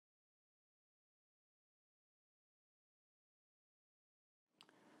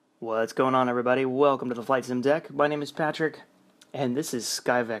What's going on, everybody? Welcome to the Flight Sim Deck. My name is Patrick, and this is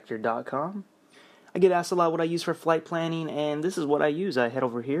Skyvector.com. I get asked a lot what I use for flight planning, and this is what I use. I head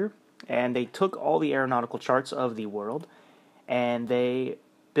over here, and they took all the aeronautical charts of the world, and they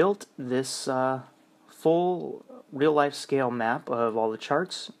built this full real-life scale map of all the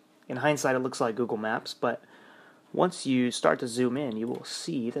charts. In hindsight, it looks like Google Maps, but once you start to zoom in, you will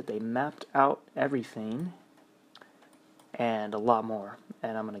see that they mapped out everything and a lot more,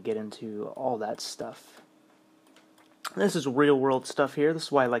 and I'm going to get into all that stuff. This is real world stuff here. This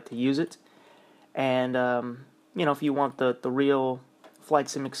is why I like to use it. And if you want the real flight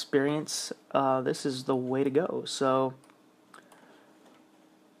sim experience, this is the way to go. So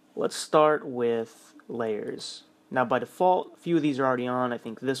let's start with layers. Now by default, a few of these are already on. I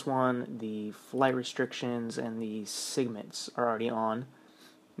think this one, the flight restrictions, and the segments are already on.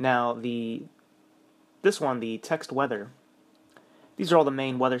 Now this one, the text weather, these are all the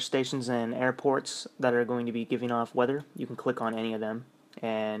main weather stations and airports that are going to be giving off weather. You can click on any of them,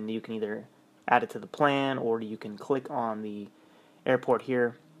 and you can either add it to the plan, or you can click on the airport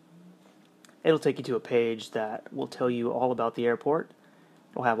here. It'll take you to a page that will tell you all about the airport.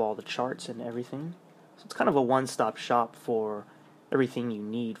 It'll have all the charts and everything. So it's kind of a one-stop shop for everything you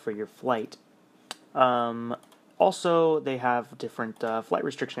need for your flight. Also, they have different flight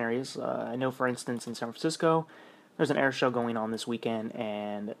restriction areas. I know, for instance, in San Francisco, there's an air show going on this weekend,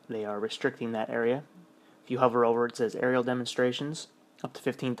 and they are restricting that area. If you hover over, it says aerial demonstrations. Up to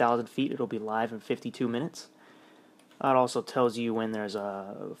 15,000 feet, it'll be live in 52 minutes. It also tells you when there's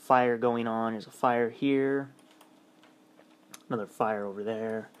a fire going on. There's a fire here, another fire over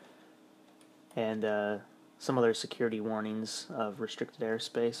there, and some other security warnings of restricted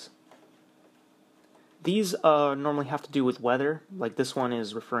airspace. These normally have to do with weather. Like this one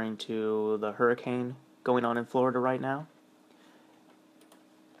is referring to the hurricane going on in Florida right now.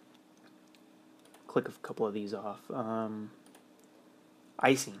 Click a couple of these off.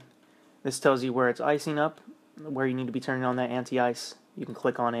 Icing. This tells you where it's icing up, where you need to be turning on that anti-ice. You can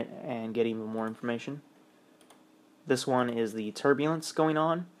click on it and get even more information. This one is the turbulence going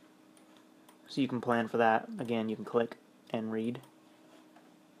on, so you can plan for that. Again, you can click and read.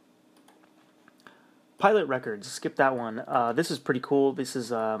 Pilot records, skip that one. This is pretty cool. This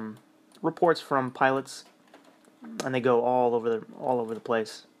is reports from pilots, and they go all over the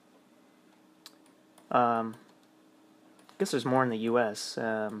place. I guess there's more in the U.S.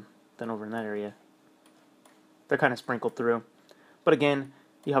 Than over in that area. They're kind of sprinkled through, but again,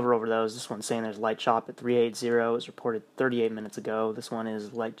 you hover over those. This one's saying there's light chop at 380. It was reported 38 minutes ago. This one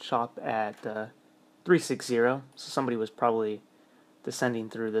is light chop at 360. So somebody was probably descending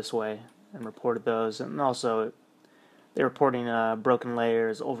through this way and reported those, and also they're reporting broken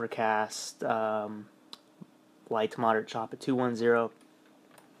layers, overcast, light to moderate chop at 210.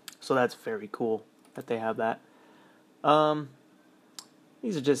 So that's very cool that they have that.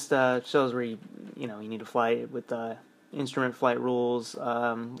 These are just shows where you need to fly with instrument flight rules.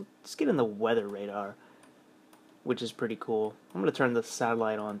 Let's get in the weather radar, which is pretty cool. I'm going to turn the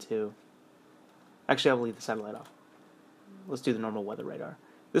satellite on too. Actually, I'll leave the satellite off. Let's do the normal weather radar.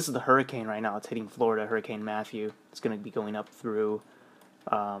 This is the hurricane right now. It's hitting Florida, Hurricane Matthew. It's going to be going up through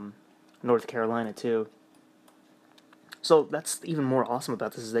North Carolina too. So that's even more awesome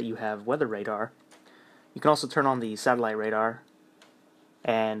about this, is that you have weather radar. You can also turn on the satellite radar,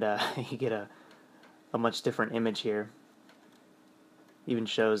 and you get a much different image here. Even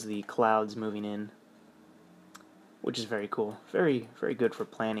shows the clouds moving in, which is very cool. Very, very good for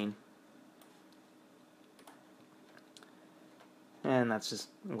planning. And that's just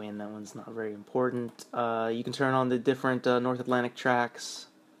wind. That one's not very important. You can turn on the different North Atlantic tracks.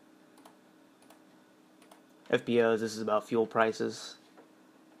 FBOs, this is about fuel prices.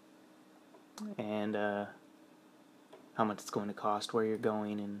 And how much it's going to cost, where you're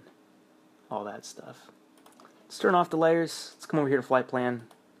going, and all that stuff. Let's turn off the layers. Let's come over here to Flight Plan.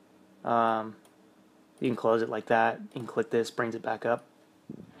 You can close it like that. You can click this, brings it back up.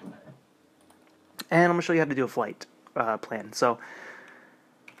 And I'm going to show you how to do a flight plan. So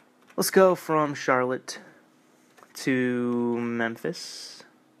let's go from Charlotte to Memphis.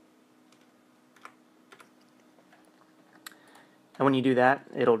 And when you do that,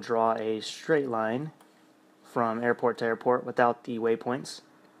 it'll draw a straight line from airport to airport without the waypoints.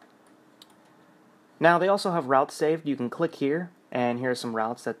 Now they also have routes saved. You can click here, and here are some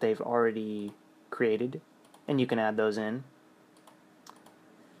routes that they've already created, and you can add those in.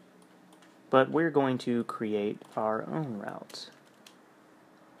 But we're going to create our own route.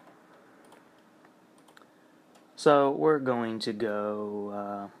 So we're going to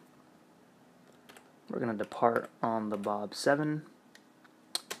go We're going to depart on the Bob 7.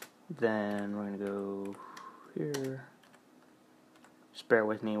 Then we're going to go here. Just bear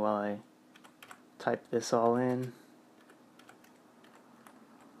with me while I type this all in.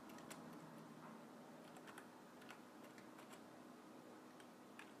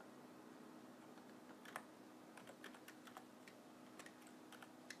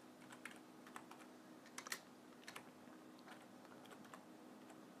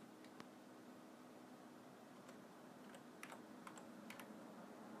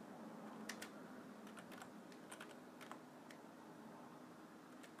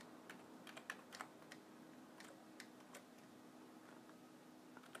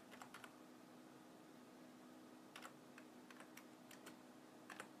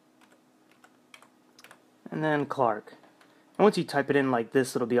 And then Clark. And once you type it in like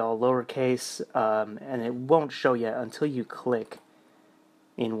this, it'll be all lowercase, and it won't show yet until you click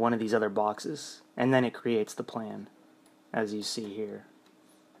in one of these other boxes, and then it creates the plan, as you see here.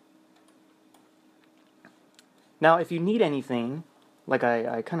 Now, if you need anything, like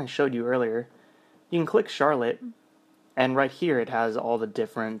I kind of showed you earlier, you can click Charlotte, and right here it has all the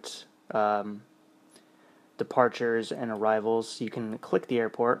different departures and arrivals. You can click the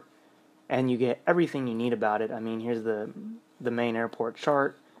airport, and you get everything you need about it. I mean, here's the main airport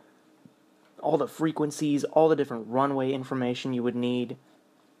chart, all the frequencies, all the different runway information you would need,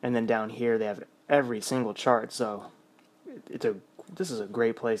 and then down here they have every single chart. So this is a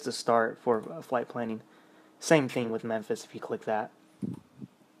great place to start for flight planning. Same thing with Memphis if you click that.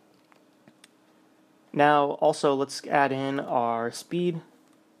 Now, also, let's add in our speed.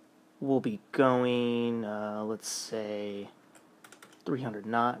 We'll be going, let's say, 300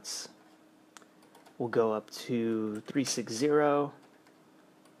 knots. We'll go up to 360,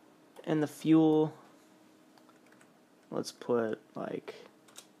 and the fuel, let's put like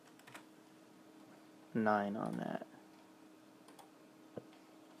 9 on that.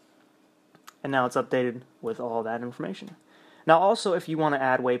 And now it's updated with all that information. Now also, if you want to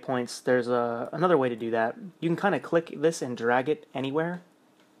add waypoints, there's another way to do that. You can kind of click this and drag it anywhere,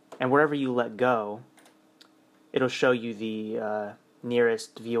 and wherever you let go, it'll show you the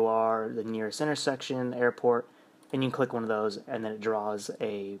nearest VOR, the nearest intersection, airport, and you can click one of those, and then it draws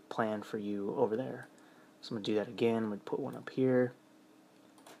a plan for you over there. So I'm going to do that again. I'm going to put one up here,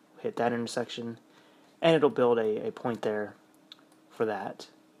 hit that intersection, and it'll build a point there for that.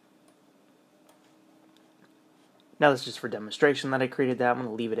 Now this is just for demonstration that I created that. I'm going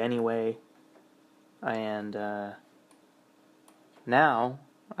to leave it anyway. And now,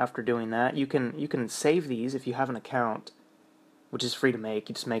 after doing that, you can save these if you have an account, which is free to make.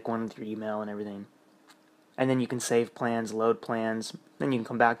 You just make one with your email and everything. And then you can save plans, load plans, then you can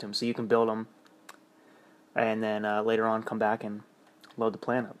come back to them. So you can build them, and then later on come back and load the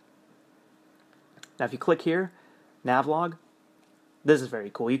plan up. Now if you click here, Navlog, this is very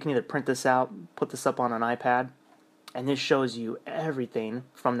cool. You can either print this out, put this up on an iPad, and this shows you everything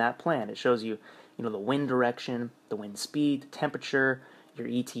from that plan. It shows you, the wind direction, the wind speed, the temperature, your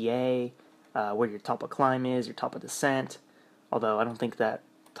ETA, where your top of climb is, your top of descent. Although I don't think that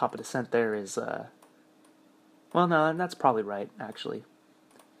top of descent there is, well, no, that's probably right, actually.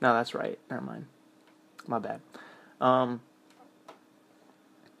 No, that's right. Never mind. My bad.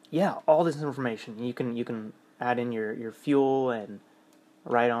 Yeah, all this information. You can add in your fuel and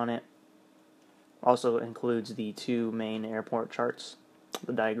write on it. Also includes the 2 main airport charts,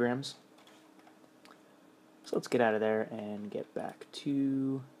 the diagrams. So let's get out of there and get back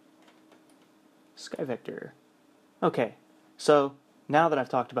to Skyvector. Okay, so now that I've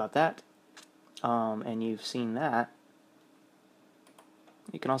talked about that, and you've seen that,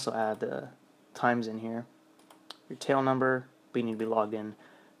 you can also add the times in here. Your tail number, but you need to be logged in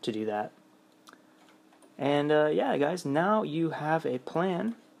to do that. And yeah, guys, now you have a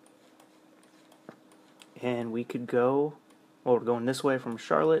plan. And we could go, well, we're going this way from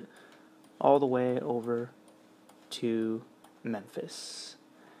Charlotte all the way over to Memphis.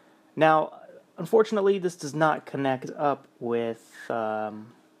 Now, unfortunately, this does not connect up with Prepare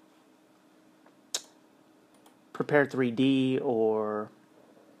 3D or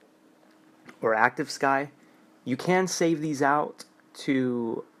Active Sky. You can save these out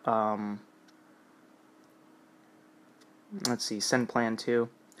to, let's see, send plan to.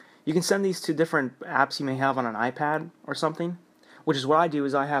 You can send these to different apps you may have on an iPad or something, which is what I do.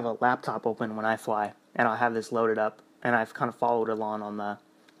 Is I have a laptop open when I fly, and I'll have this loaded up, and I've kind of followed along on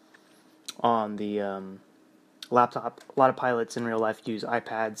the laptop. A lot of pilots in real life use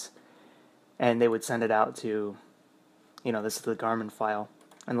iPads, and they would send it out to, this is the Garmin file,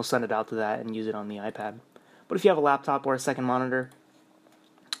 and they'll send it out to that and use it on the iPad. But if you have a laptop or a second monitor,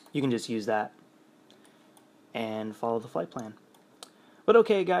 you can just use that and follow the flight plan. But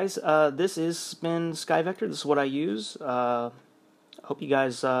okay, guys, this has been Skyvector. This is what I use. I hope you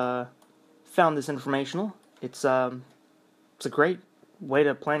guys found this informational. It's a great way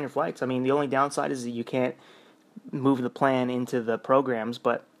to plan your flights. I mean, the only downside is that you can't move the plan into the programs,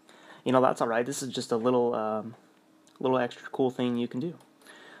 but you know, that's all right. This is just a little extra cool thing you can do.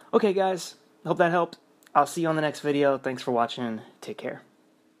 Okay, guys, hope that helped. I'll see you on the next video. Thanks for watching. Take care.